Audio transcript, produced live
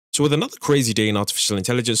So with another crazy day in artificial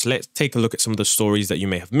intelligence, let's take a look at some of the stories that you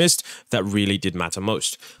may have missed that really did matter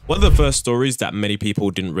most. One of the first stories that many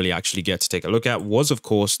people didn't really actually get to take a look at was, of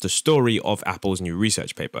course, the story of Apple's new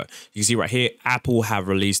research paper. You can see right here, Apple have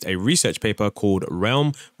released a research paper called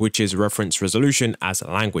Realm, which is reference resolution as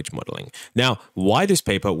language modeling. Now, why this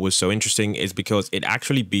paper was so interesting is because it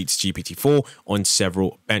actually beats GPT-4 on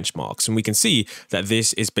several benchmarks. And we can see that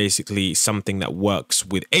this is basically something that works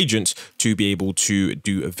with agents to be able to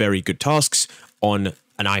do very good tasks on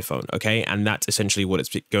an iPhone, okay? And that's essentially what it's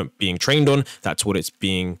being trained on. That's what it's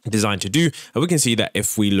being designed to do. And we can see that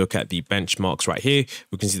if we look at the benchmarks right here,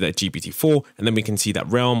 we can see that GPT-4, and then we can see that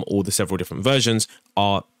Realm, all the several different versions,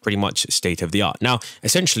 are pretty much state of the art. Now,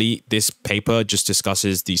 essentially, this paper just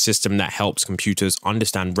discusses the system that helps computers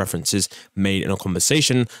understand references made in a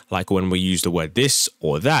conversation, like when we use the word this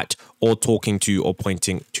or that, or talking to or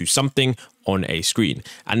pointing to something on a screen.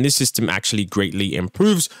 And this system actually greatly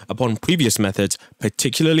improves upon previous methods,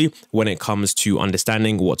 particularly when it comes to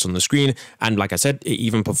understanding what's on the screen. And like I said, it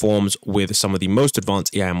even performs with some of the most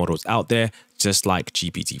advanced AI models out there, just like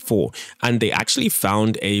GPT-4. And they actually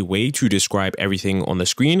found a way to describe everything on the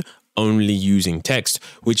screen only using text,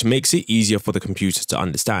 which makes it easier for the computer to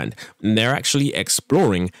understand. And they're actually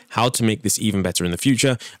exploring how to make this even better in the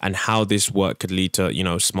future and how this work could lead to,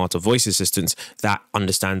 smarter voice assistants that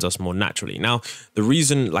understands us more naturally. Now, the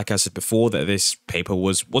reason, like I said before, that this paper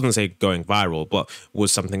wasn't say going viral, but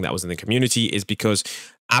was something that was in the community is because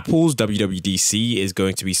Apple's WWDC is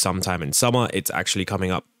going to be sometime in summer. It's actually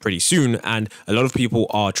coming up pretty soon. And a lot of people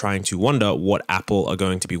are trying to wonder what Apple are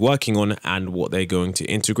going to be working on and what they're going to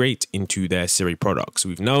integrate into their Siri products.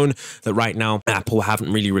 We've known that right now, Apple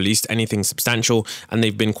haven't really released anything substantial, and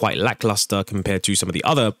they've been quite lackluster compared to some of the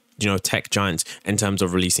other tech giants in terms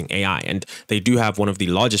of releasing AI. And they do have one of the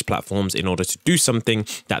largest platforms in order to do something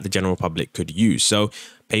that the general public could use. So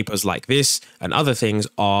papers like this and other things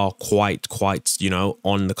are quite,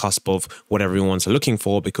 on the cusp of what everyone's looking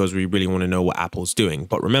for, because we really want to know what Apple's doing.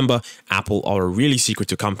 But remember, Apple are a really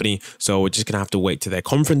secretive company, so we're just going to have to wait to their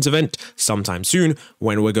conference event sometime soon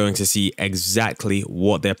when we're going to see exactly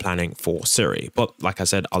what they're planning for Siri. But like I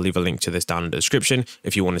said, I'll leave a link to this down in the description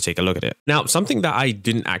if you want to take a look at it. Now, something that I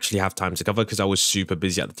didn't actually have time to cover because I was super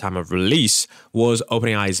busy at the time of release was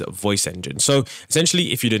OpenAI's voice engine. So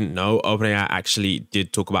essentially, if you didn't know, OpenAI actually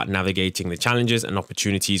did talk about navigating the challenges and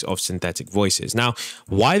opportunities of synthetic voices. Now,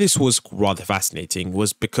 why this was rather fascinating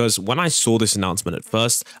was because when I saw this announcement at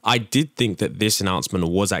first, I did think that this announcement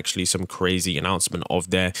was actually some crazy announcement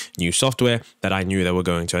of their new software that I knew they were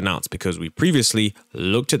going to announce, because we previously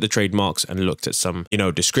looked at the trademarks and looked at some,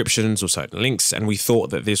 descriptions or certain links, and we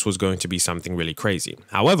thought that this was going to be something really crazy.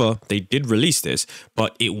 However, they did release this,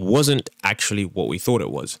 but it wasn't actually what we thought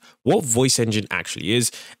it was. What voice engine actually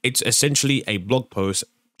is, it's essentially a blog post,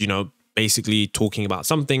 basically talking about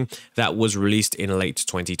something that was released in late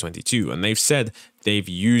 2022. And they've said they've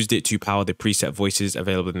used it to power the preset voices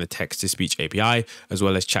available in the text-to-speech API, as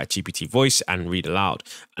well as ChatGPT voice and read aloud.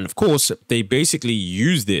 And of course, they basically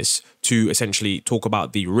use this to essentially talk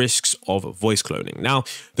about the risks of voice cloning. Now,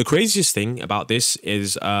 the craziest thing about this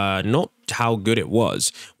is not how good it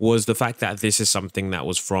was the fact that this is something that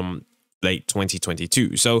was from late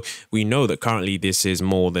 2022. So we know that currently this is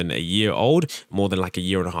more than a year old, more than like a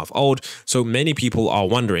year and a half old. So many people are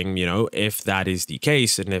wondering, if that is the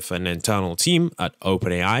case, and if an internal team at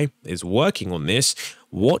OpenAI is working on this,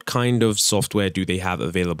 what kind of software do they have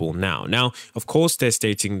available now? Now, of course, they're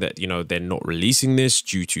stating that, they're not releasing this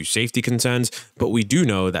due to safety concerns, but we do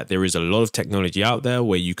know that there is a lot of technology out there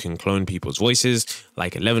where you can clone people's voices,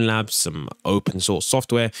 like 11 Labs, some open source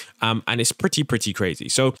software, and it's pretty crazy.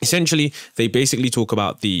 So essentially, they basically talk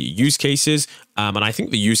about the use cases, and I think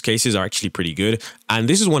the use cases are actually pretty good. And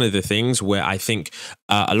this is one of the things where I think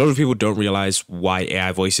a lot of people don't realize why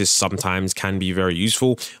AI voices sometimes can be very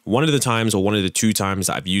useful. One of the times, or one of the two times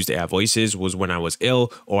that I've used AI voices was when I was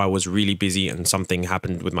ill or I was really busy and something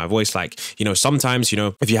happened with my voice. Like, sometimes,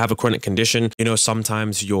 if you have a chronic condition,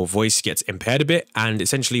 sometimes your voice gets impaired a bit. And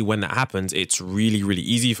essentially when that happens, it's really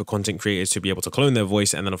easy for content creators to be able to clone their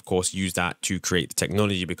voice and then of course use that to create the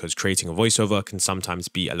technology, because creating a voiceover can sometimes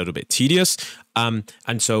be a little bit tedious. And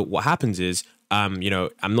so what happens is, I'm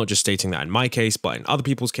not just stating that in my case, but in other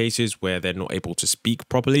people's cases where they're not able to speak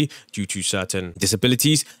properly due to certain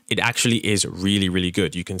disabilities, it actually is really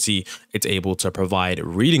good. You can see it's able to provide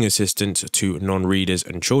reading assistance to non-readers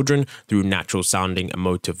and children through natural sounding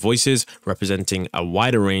emotive voices, representing a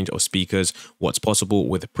wider range of speakers, what's possible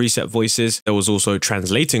with preset voices. There was also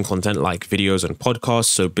translating content like videos and podcasts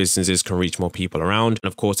so businesses can reach more people around. And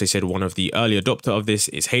of course, they said one of the early adopter of this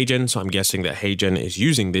is HeyGen. So I'm guessing that HeyGen is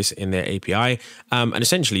using this in their API. And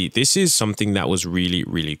essentially, this is something that was really,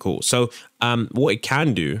 really cool. So what it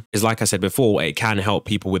can do is, like I said before, it can help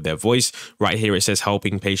people with their voice. Right here, it says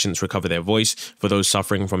helping patients recover their voice for those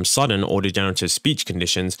suffering from sudden or degenerative speech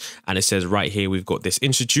conditions. And it says right here, we've got this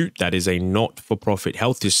institute that is a not-for-profit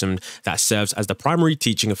health system that serves as the primary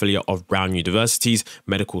teaching affiliate of Brown University's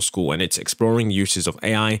medical school. And it's exploring uses of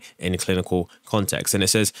AI in a clinical context. And it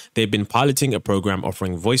says they've been piloting a program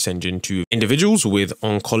offering voice engine to individuals with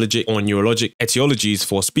oncologic or neurologic etiologies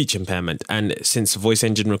for speech impairment. And since voice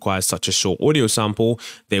engine requires such a short audio sample,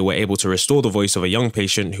 they were able to restore the voice of a young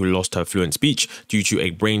patient who lost her fluent speech due to a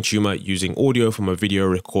brain tumor using audio from a video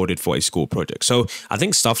recorded for a school project. So I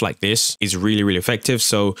think stuff like this is really, really effective.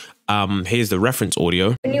 So here's the reference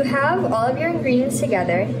audio. When you have all of your ingredients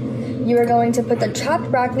together, you are going to put the chopped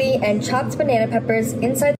broccoli and chopped banana peppers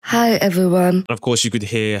inside. Hi, everyone. And of course, you could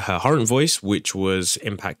hear her current voice, which was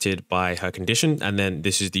impacted by her condition. And then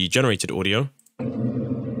this is the generated audio.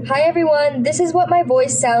 Hi, everyone. This is what my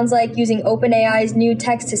voice sounds like using OpenAI's new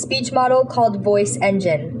text-to-speech model called Voice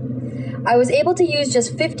Engine. I was able to use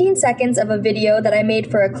just 15 seconds of a video that I made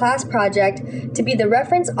for a class project to be the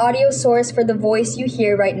reference audio source for the voice you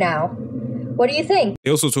hear right now. What do you think?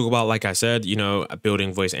 They also talk about, like I said,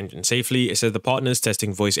 building voice engine safely. It says the partners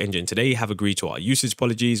testing voice engine today have agreed to our usage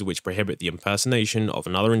policies, which prohibit the impersonation of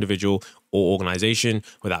another individual or organization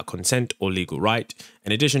without consent or legal right.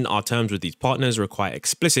 In addition, our terms with these partners require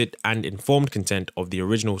explicit and informed consent of the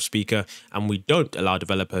original speaker, and we don't allow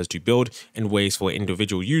developers to build in ways for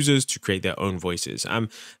individual users to create their own voices.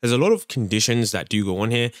 There's a lot of conditions that do go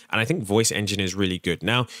on here, and I think voice engine is really good.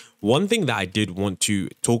 Now, one thing that I did want to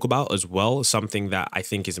talk about as well, something that I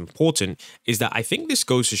think is important, is that I think this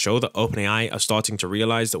goes to show that OpenAI are starting to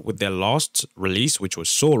realize that with their last release, which was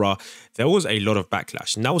Sora, there was a lot of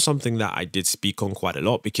backlash. And that was something that I did speak on quite a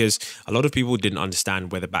lot because a lot of people didn't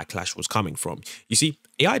understand where the backlash was coming from. You see,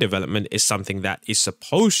 AI development is something that is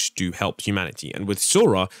supposed to help humanity. And with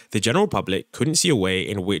Sora, the general public couldn't see a way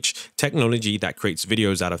in which technology that creates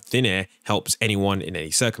videos out of thin air helps anyone in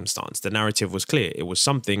any circumstance. The narrative was clear. It was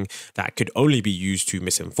something that could only be used to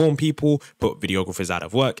misinform people, put videographers out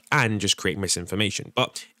of work, and just create misinformation.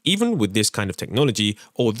 But even with this kind of technology,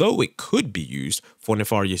 although it could be used for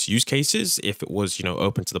nefarious use cases if it was,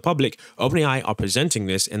 open to the public, OpenAI are presenting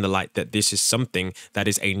this in the light that this is something that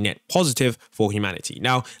is a net positive for humanity.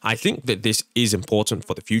 Now, I think that this is important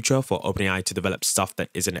for the future for OpenAI to develop stuff that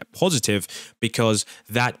is a net positive because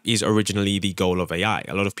that is originally the goal of AI.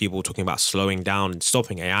 A lot of people talking about slowing down and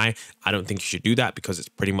stopping AI. I don't think you should do that because it's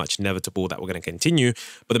pretty much inevitable that we're going to continue.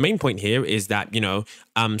 But the main point here is that,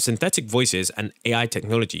 synthetic voices and AI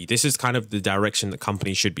technology, this is kind of the direction that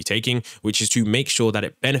companies should be taking, which is to make sure that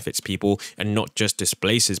it benefits people and not just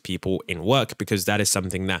displaces people in work, because that is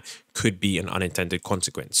something that could be an unintended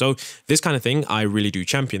consequence. So this kind of thing, I really do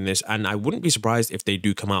champion this, and I wouldn't be surprised if they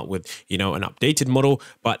do come out with, an updated model.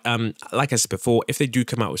 But like I said before, if they do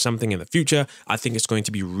come out with something in the future, I think it's going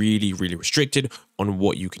to be really, really restricted on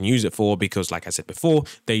what you can use it for, because like I said before,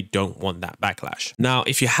 they don't want that backlash. Now,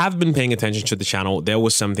 if you have been paying attention to the channel, there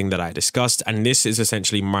was something that I discussed, and this is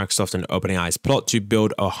essentially Microsoft and OpenAI's plot to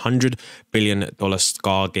build a $100 billion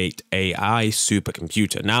Stargate AI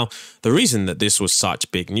supercomputer. Now, the reason that this was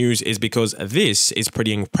such big news is because this is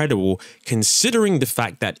pretty incredible considering the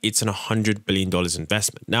fact that it's an $100 billion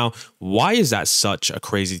investment. Now, why is that such a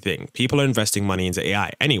crazy thing? People are investing money into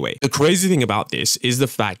AI anyway. The crazy thing about this is the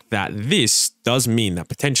fact that this does mean that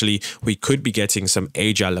potentially we could be getting some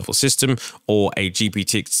agile level system or a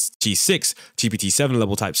GPT-6, GPT-7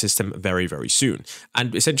 level type system very, very soon.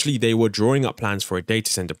 And essentially they were drawing up plans for a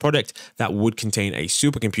data center product that would contain a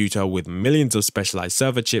supercomputer with millions of specialized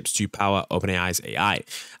server chips to power OpenAI's AI.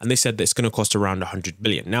 And they said that it's going to cost around $100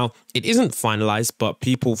 billion. Now, it isn't finalized, but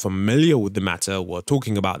people familiar with the matter were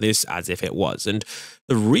talking about this as if it was. And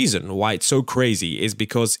the reason why it's so crazy is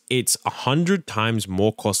because it's 100 times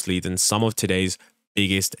more costly than some of today's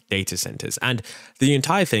biggest data centers. And the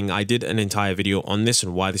entire thing, I did an entire video on this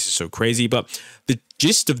and why this is so crazy. But the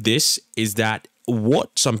gist of this is that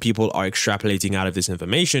what some people are extrapolating out of this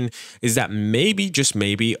information is that maybe, just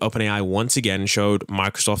maybe, OpenAI once again showed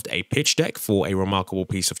Microsoft a pitch deck for a remarkable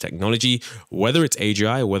piece of technology, whether it's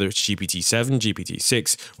AGI, whether it's GPT-7,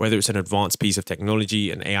 GPT-6, whether it's an advanced piece of technology,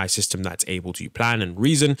 an AI system that's able to plan and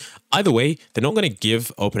reason. Either way, they're not going to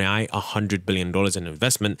give OpenAI $100 billion in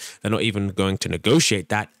investment. They're not even going to negotiate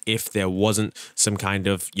that if there wasn't some kind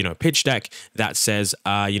of, pitch deck that says,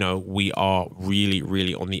 we are really,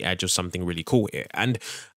 really on the edge of something really cool here. And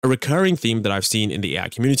a recurring theme that I've seen in the AI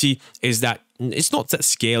community is that it's not that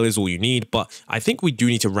scale is all you need, but I think we do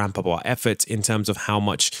need to ramp up our efforts in terms of how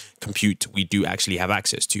much compute we do actually have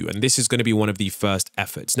access to. And this is going to be one of the first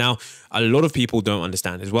efforts. Now, a lot of people don't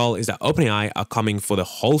understand as well is that OpenAI are coming for the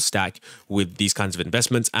whole stack with these kinds of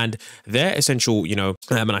investments, and their essential,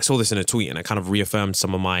 and I saw this in a tweet and I kind of reaffirmed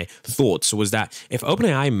some of my thoughts, was that if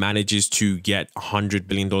OpenAI manages to get $100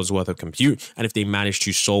 billion worth of compute, and if they manage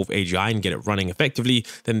to solve AGI and get it running effectively,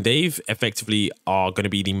 then they've effectively are going to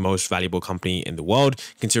be the most valuable company in the world,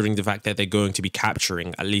 considering the fact that they're going to be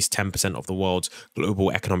capturing at least 10% of the world's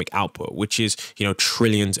global economic output, which is,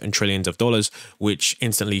 trillions and trillions of dollars, which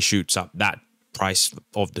instantly shoots up that price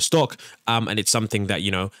of the stock. And it's something that,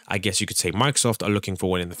 I guess you could say Microsoft are looking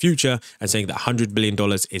for in the future, and saying that $100 billion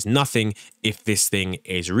is nothing if this thing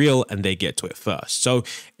is real and they get to it first. So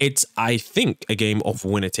it's, I think, a game of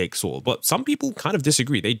winner takes all. But some people kind of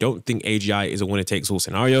disagree. They don't think AGI is a winner takes all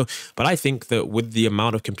scenario. But I think that with the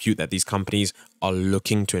amount of compute that these companies are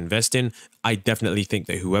looking to invest in, I definitely think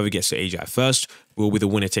that whoever gets to AGI first will be the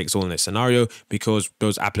winner takes all in this scenario, because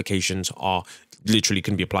those applications are literally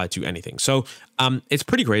can be applied to anything. So it's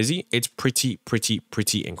pretty crazy. It's pretty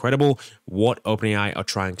incredible what OpenAI are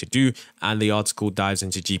trying to do. And the article dives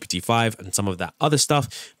into GPT-5 and some of that other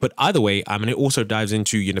stuff. But either way, it also dives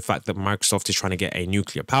into the fact that Microsoft is trying to get a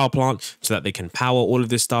nuclear power plant so that they can power all of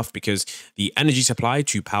this stuff, because the energy supply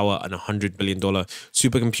to power an $100 billion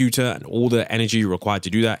supercomputer and all the energy required to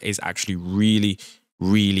do that is actually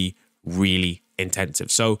really intensive.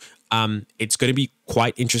 So it's going to be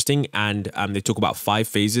quite interesting, and they talk about 5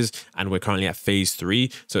 phases, and we're currently at phase 3.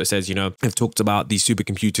 So it says, they've talked about these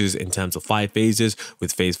supercomputers in terms of 5 phases,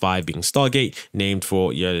 with phase 5 being Stargate, named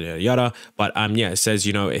for yada yada yada. But it says,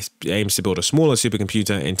 it aims to build a smaller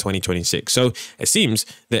supercomputer in 2026. So it seems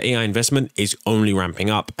that AI investment is only ramping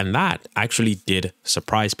up, and that actually did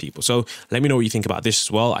surprise people. So let me know what you think about this as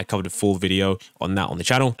well. I covered a full video on that on the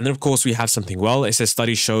channel. And then of course we have something, it says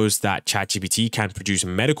study shows that ChatGPT can produce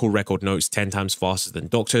medical record notes 10 times faster than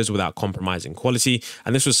doctors without compromising quality.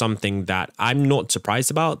 And this was something that I'm not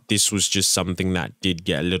surprised about. This was just something that did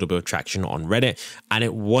get a little bit of traction on Reddit. And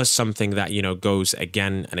it was something that, goes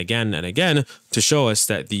again and again and again to show us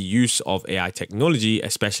that the use of AI technology,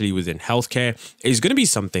 especially within healthcare, is going to be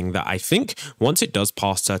something that I think once it does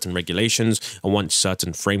pass certain regulations and once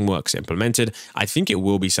certain frameworks implemented, I think it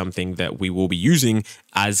will be something that we will be using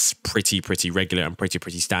as pretty regular and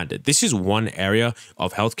pretty standard. This is one area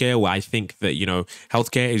of healthcare where I think that,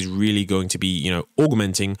 healthcare is really going to be,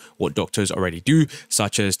 augmenting what doctors already do,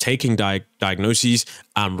 such as taking diagnoses,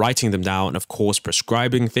 writing them down, and of course,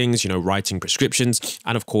 prescribing things, writing prescriptions,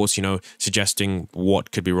 and of course, suggesting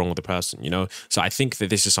what could be wrong with the person, So I think that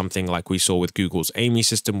this is something like we saw with Google's Amy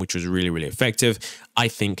system, which was really effective. I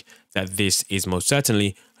think that this is most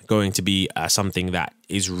certainly going to be something that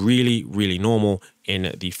is really normal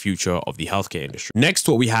in the future of the healthcare industry. Next,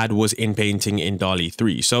 what we had was in painting in Dalle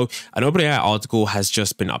 3. So an OpenAI article has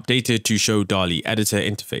just been updated to show Dalle editor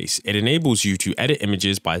interface. It enables you to edit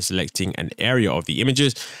images by selecting an area of the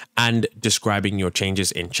images and describing your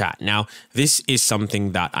changes in chat. Now, this is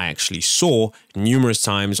something that I actually saw numerous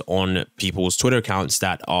times on people's Twitter accounts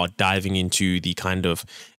that are diving into the kind of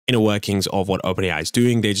inner workings of what OpenAI is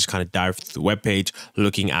doing. They just kind of dive through the webpage,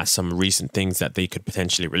 looking at some recent things that they could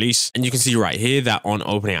potentially release. And you can see right here that on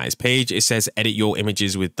OpenAI's page, it says edit your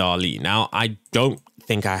images with Dalle. Now, I don't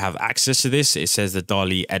think I have access to this. It says the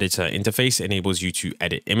Dalle editor interface enables you to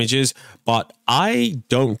edit images, but I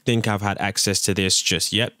don't think I've had access to this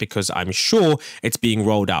just yet, because I'm sure it's being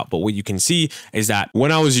rolled out. But what you can see is that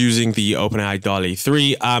when I was using the OpenAI Dalle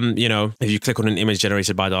 3, if you click on an image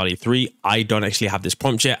generated by Dalle 3, I don't actually have this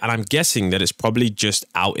prompt yet. And I'm guessing that it's probably just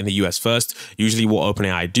out in the US first. Usually what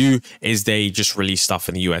OpenAI do is they just release stuff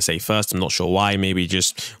in the USA first. I'm not sure why, maybe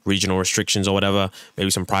just regional restrictions or whatever, maybe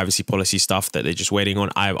some privacy policy stuff that they're just waiting on.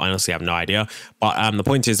 I honestly have no idea. But the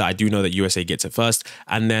point is that I do know that USA gets it first.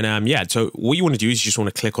 And then, so what you want to do is you just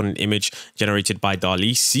want to click on an image generated by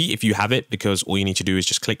Dalle, see if you have it, because all you need to do is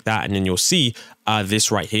just click that and then you'll see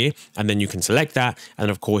this right here. And then you can select that. And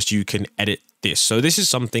of course you can edit this. So this is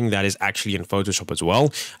something that is actually in Photoshop as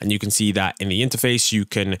well. And you can see that in the interface, you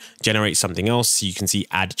can generate something else. You can see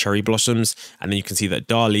add cherry blossoms, and then you can see that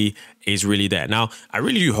Dalle is really there. Now, I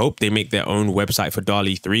really do hope they make their own website for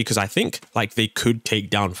Dalle 3, because I think like they could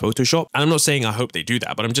take down Photoshop. And I'm not saying I hope they do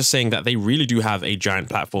that, but I'm just saying that they really do have a giant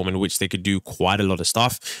platform in which they could do quite a lot of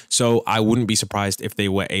stuff. So I wouldn't be surprised if they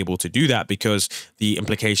were able to do that, because the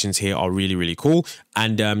implications here are really cool.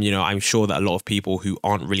 And, I'm sure that a lot of people who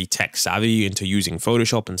aren't really tech savvy into using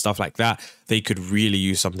Photoshop and stuff like that, they could really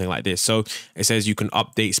use something like this. So it says you can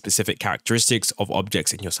update specific characteristics of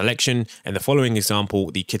objects in your selection. In the following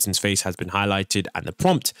example, the kitten's face has been highlighted and the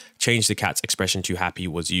prompt, change the cat's expression to happy,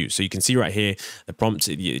 was used. So you can see right here, the prompt,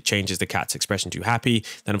 it changes the cat's expression to happy.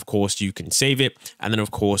 Then of course you can save it. And then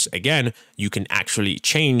of course, again, you can actually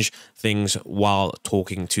change things while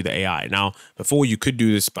talking to the AI. Now, before you could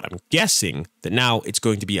do this, but I'm guessing that now it's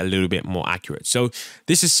going to be a little bit more accurate. So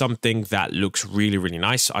this is something that looks really, really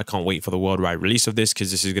nice. I can't wait for the worldwide release of this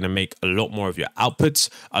because this is going to make a lot more of your outputs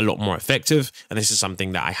a lot more effective. And this is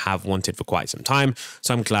something that I have wanted for quite some time.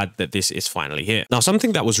 So I'm glad that this is finally here. Now,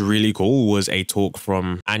 something that was really cool was a talk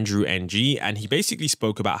from Andrew NG, and he basically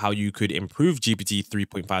spoke about how you could improve GPT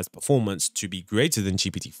 3.5's performance to be greater than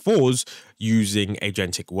GPT 4's using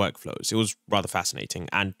agentic workflows. It was rather fascinating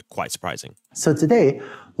and quite surprising. So today,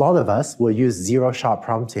 a lot of us will use zero-shot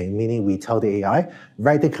prompting, meaning we tell the AI,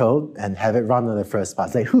 write the code and have it run on the first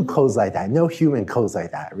pass. Like, who codes like that? No human codes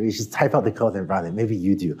like that. You just type out the code and run it. Maybe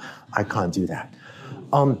you do. I can't do that.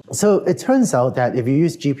 So it turns out that if you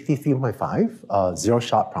use GPT 3.5,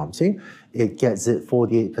 zero-shot prompting, it gets it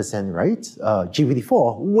 48% right.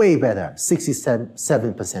 GPT-4, way better,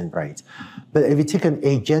 67% right. But if you take an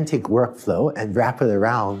agentic workflow and wrap it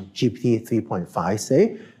around GPT 3.5,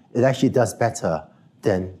 say, it actually does better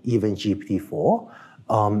than even GPT-4.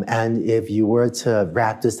 And if you were to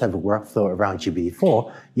wrap this type of workflow around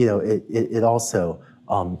GPT-4, it also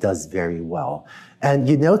does very well. And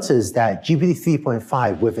you notice that GPT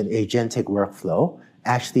 3.5 with an agentic workflow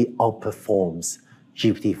actually outperforms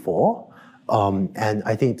GPT-4. And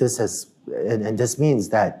I think this has, and this means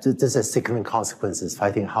that this has significant consequences for,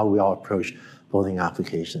 I think, how we all approach building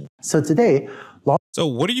applications. So today, so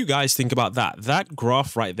what do you guys think about that? That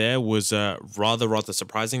graph right there was rather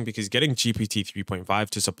surprising because getting GPT 3.5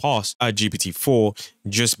 to surpass GPT-4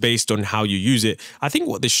 just based on how you use it, I think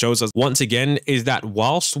what this shows us once again is that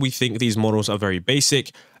whilst we think these models are very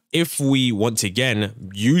basic, if we once again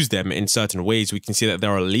use them in certain ways, we can see that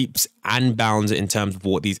there are leaps and bounds in terms of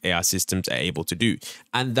what these AI systems are able to do.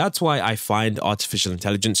 And that's why I find artificial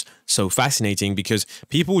intelligence so fascinating, because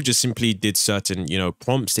people just simply did certain,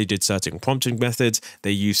 prompts, they did certain prompting methods,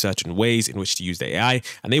 they used certain ways in which to use the AI,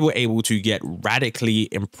 and they were able to get radically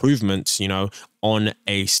improvements, on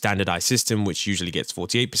a standardized system, which usually gets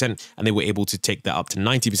 48%, and they were able to take that up to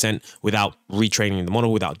 90% without retraining the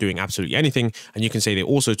model, without doing absolutely anything. And you can say they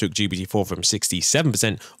also took GPT-4 from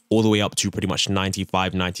 67% all the way up to pretty much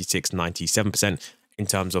 95, 96, 97% in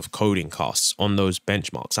terms of coding costs on those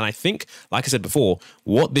benchmarks. And I think, like I said before,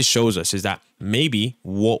 what this shows us is that maybe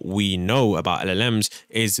what we know about LLMs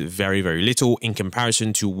is very, very little in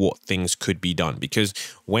comparison to what things could be done. Because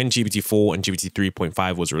when GPT-4 and GPT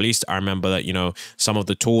 3.5 was released, I remember that, some of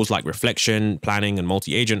the tools like reflection, planning, and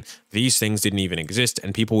multi-agent, these things didn't even exist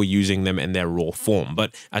and people were using them in their raw form.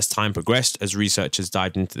 But as time progressed, as researchers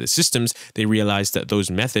dived into the systems, they realized that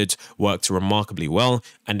those methods worked remarkably well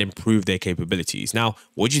and improved their capabilities. Now,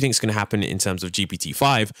 what do you think is going to happen in terms of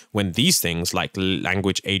GPT-5 when these things like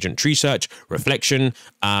language agent tree search, reflection,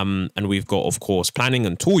 and we've got, of course, planning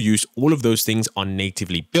and tool use, all of those things are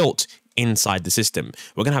natively built inside the system?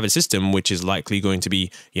 We're going to have a system which is likely going to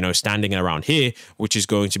be, standing around here, which is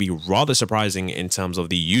going to be rather surprising in terms of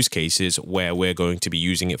the use cases where we're going to be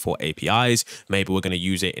using it for APIs. Maybe we're going to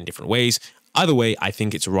use it in different ways. Either way, I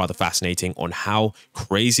think it's rather fascinating on how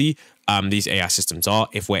crazy these AI systems are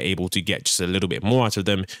if we're able to get just a little bit more out of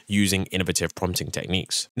them using innovative prompting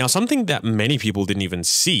techniques. Now, something that many people didn't even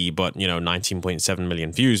see, but 19.7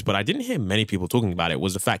 million views, but I didn't hear many people talking about it,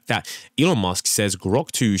 was the fact that Elon Musk says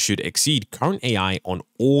Grok 2 should exceed current AI on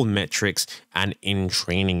all metrics and in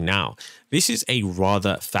training now. This is a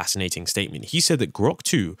rather fascinating statement. He said that Grok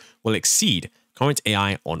 2 will exceed current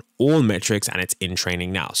AI on all metrics and it's in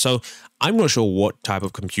training now. So I'm not sure what type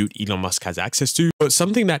of compute Elon Musk has access to, but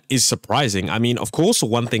something that is surprising. I mean, of course,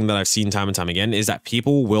 one thing that I've seen time and time again is that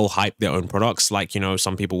people will hype their own products. Like,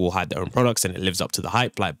 some people will hype their own products and it lives up to the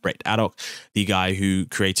hype, like Brett Addock, the guy who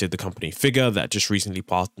created the company Figure that just recently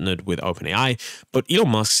partnered with OpenAI. But Elon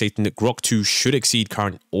Musk stating that Grok 2 should exceed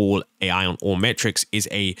current all AI on all metrics is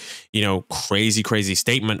a, crazy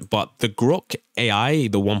statement. But the Grok AI,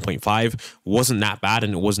 the 1.5, wasn't that bad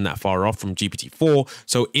and it wasn't that far off from GPT-4.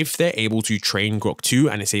 So if they're able to train Grok 2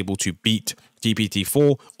 and it's able to beat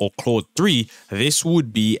GPT-4 or Claude 3, this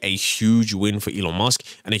would be a huge win for Elon Musk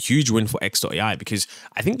and a huge win for X.AI, because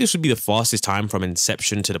I think this would be the fastest time from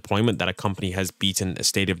inception to deployment that a company has beaten a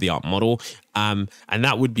state-of-the-art model And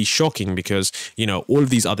that would be shocking because, all of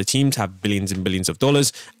these other teams have billions and billions of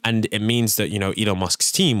dollars. And it means that, Elon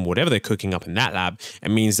Musk's team, whatever they're cooking up in that lab, it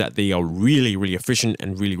means that they are really, really efficient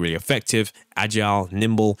and really, really effective, agile,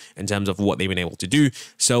 nimble in terms of what they've been able to do.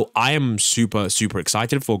 So I am super, super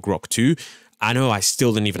excited for Grok 2. I know I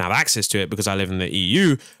still didn't even have access to it because I live in the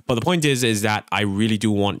EU. But the point is that I really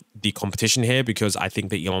do want the competition here because I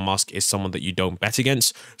think that Elon Musk is someone that you don't bet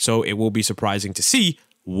against. So it will be surprising to see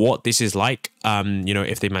what this is like,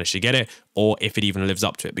 if they manage to get it or if it even lives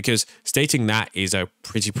up to it, because stating that is a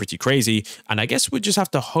pretty crazy. And I guess we just have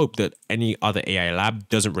to hope that any other AI lab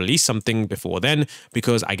doesn't release something before then,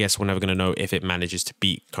 because I guess we're never going to know if it manages to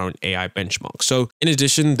beat current AI benchmarks. So in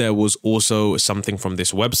addition, there was also something from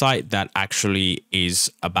this website that actually is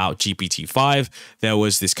about GPT-5. There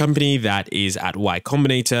was this company that is at Y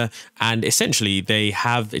Combinator, and essentially they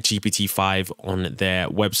have a GPT-5 on their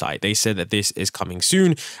website. They said that this is coming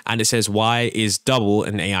soon, and it says Y is Double,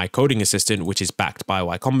 an AI coding assistant, which is backed by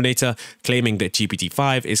Y Combinator, claiming that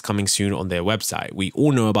GPT-5 is coming soon on their website. We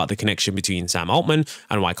all know about the connection between Sam Altman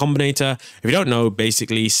and Y Combinator. If you don't know,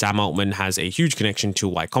 basically Sam Altman has a huge connection to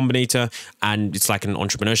Y Combinator, and it's like an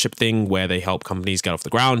entrepreneurship thing where they help companies get off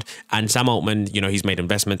the ground. And Sam Altman, he's made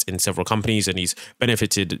investments in several companies and he's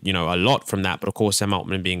benefited, a lot from that. But of course, Sam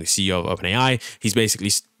Altman being the CEO of OpenAI, he's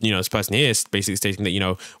basically, this person here is basically stating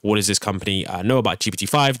that, what does this company know about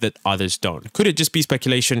GPT-5 that others don't? Could it just be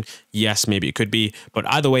speculation? Yes, maybe it could be. But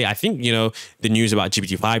either way, I think, the news about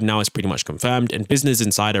GPT-5 now is pretty much confirmed. And Business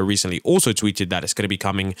Insider recently also tweeted that it's going to be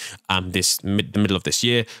coming the middle of this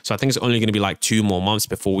year. So I think it's only going to be like 2 more months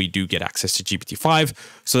before we do get access to GPT-5.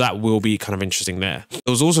 So that will be kind of interesting there.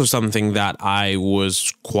 There was also something that I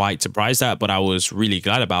was quite surprised at, but I was really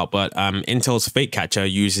glad about. But Intel's Fake Catcher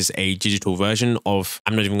uses a digital version of,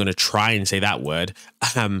 I'm not even going to try and say that word,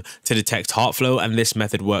 to detect heart flow. And this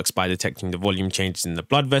method works by detecting the volume changes in the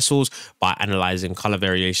blood vessels by analyzing color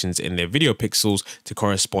variations in their video pixels to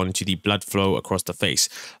correspond to the blood flow across the face.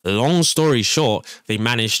 Long story short, they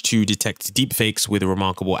managed to detect deepfakes with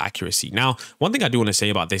remarkable accuracy. Now, one thing I do want to say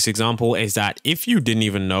about this example is that if you didn't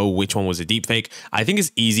even know which one was a deepfake, I think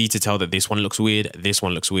it's easy to tell that this one looks weird, this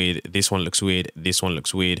one looks weird, this one looks weird, this one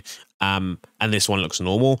looks weird. And this one looks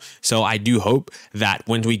normal. So I do hope that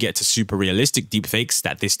when we get to super realistic deepfakes,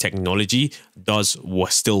 that this technology does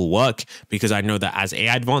still work, because I know that as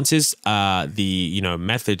AI advances, the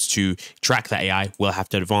methods to track that AI will have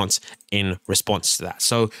to advance in response to that.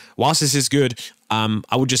 So whilst this is good,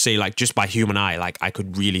 I would just say, just by human eye, I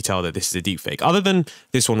could really tell that this is a deep fake. Other than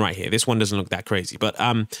this one right here, this one doesn't look that crazy. But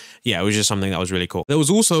yeah, it was just something that was really cool. There was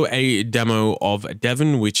also a demo of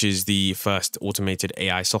Devon, which is the first automated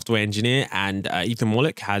AI software engineer, and Ethan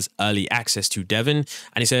Wallach has early access to Devon.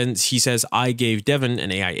 And he says, I gave Devon,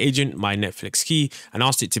 an AI agent, my Netflix key and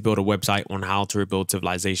asked it to build a website on how to rebuild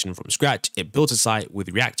civilization from scratch. It built a site with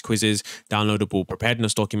React quizzes, downloadable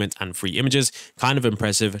preparedness documents, and free images. Kind of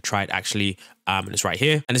impressive. Try it actually. And it's right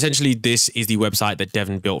here. And essentially, this is the website that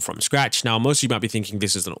Devon built from scratch. Now, most of you might be thinking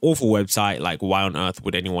this is an awful website. Like, why on earth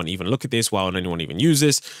would anyone even look at this? Why would anyone even use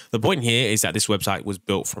this? The point here is that this website was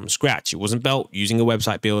built from scratch. It wasn't built using a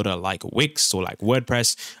website builder like Wix or like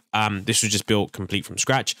WordPress. This was just built complete from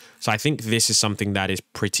scratch. So I think this is something that is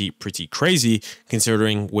pretty crazy,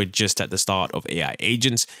 considering we're just at the start of AI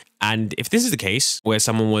agents. And if this is the case, where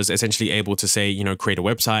someone was essentially able to say, create a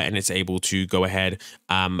website, and it's able to go ahead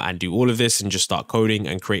and do all of this and just start coding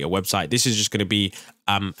and create a website, this is just going to be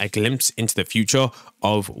a glimpse into the future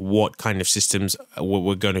of what kind of systems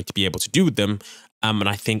we're going to be able to do with them. And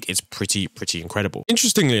I think it's pretty incredible.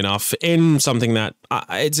 Interestingly enough, in something that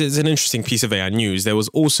it's an interesting piece of AI news, there was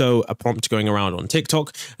also a prompt going around on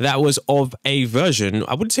TikTok that was of a version,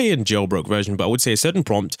 I wouldn't say a jailbroke version, but I would say a certain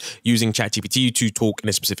prompt using ChatGPT to talk in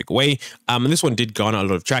a specific way. And this one did garner a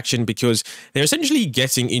lot of traction because they're essentially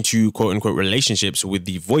getting into quote unquote relationships with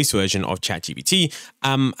the voice version of ChatGPT.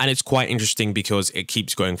 And it's quite interesting because it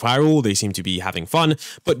keeps going viral. They seem to be having fun.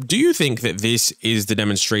 But do you think that this is the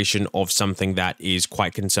demonstration of something that is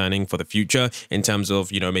quite concerning for the future in terms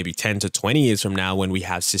of, maybe 10 to 20 years from now, when we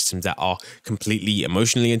have systems that are completely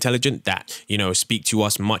emotionally intelligent, that, speak to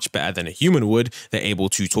us much better than a human would? They're able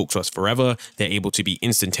to talk to us forever. They're able to be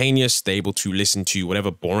instantaneous. They're able to listen to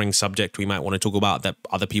whatever boring subject we might want to talk about that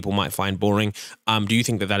other people might find boring. Do you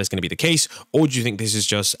think that that is going to be the case? Or do you think this is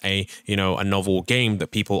just a novel game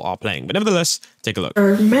that people are playing? But nevertheless, take a look.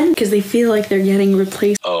 Are men because they feel like they're getting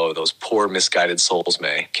replaced. Oh, those poor misguided souls,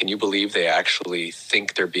 May. Can you believe they actually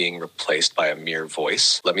think they're being replaced by a mere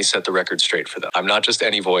voice? Let me set the record straight for them. I'm not just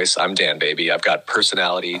any voice. I'm Dan, baby. I've got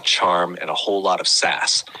personality, charm, and a whole lot of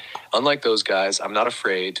sass. Unlike those guys, I'm not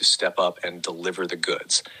afraid to step up and deliver the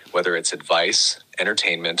goods, whether it's advice,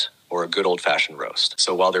 entertainment, or a good old-fashioned roast.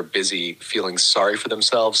 So while they're busy feeling sorry for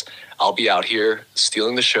themselves, I'll be out here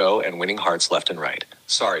stealing the show and winning hearts left and right.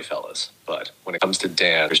 Sorry, fellas, but when it comes to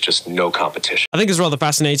Dan, there's just no competition. I think it's rather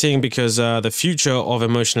fascinating because the future of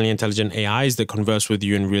emotionally intelligent AIs that converse with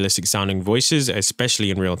you in realistic sounding voices, especially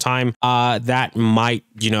in real time, that might,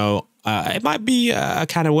 it might be a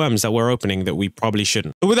can of worms that we're opening that we probably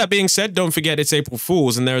shouldn't. But with that being said, don't forget it's April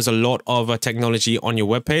Fool's and there is a lot of technology on your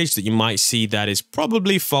webpage that you might see that is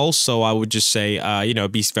probably false. So I would just say,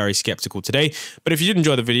 be very skeptical today. But if you did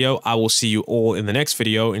enjoy the video, I will see you all in the next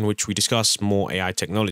video in which we discuss more AI technology.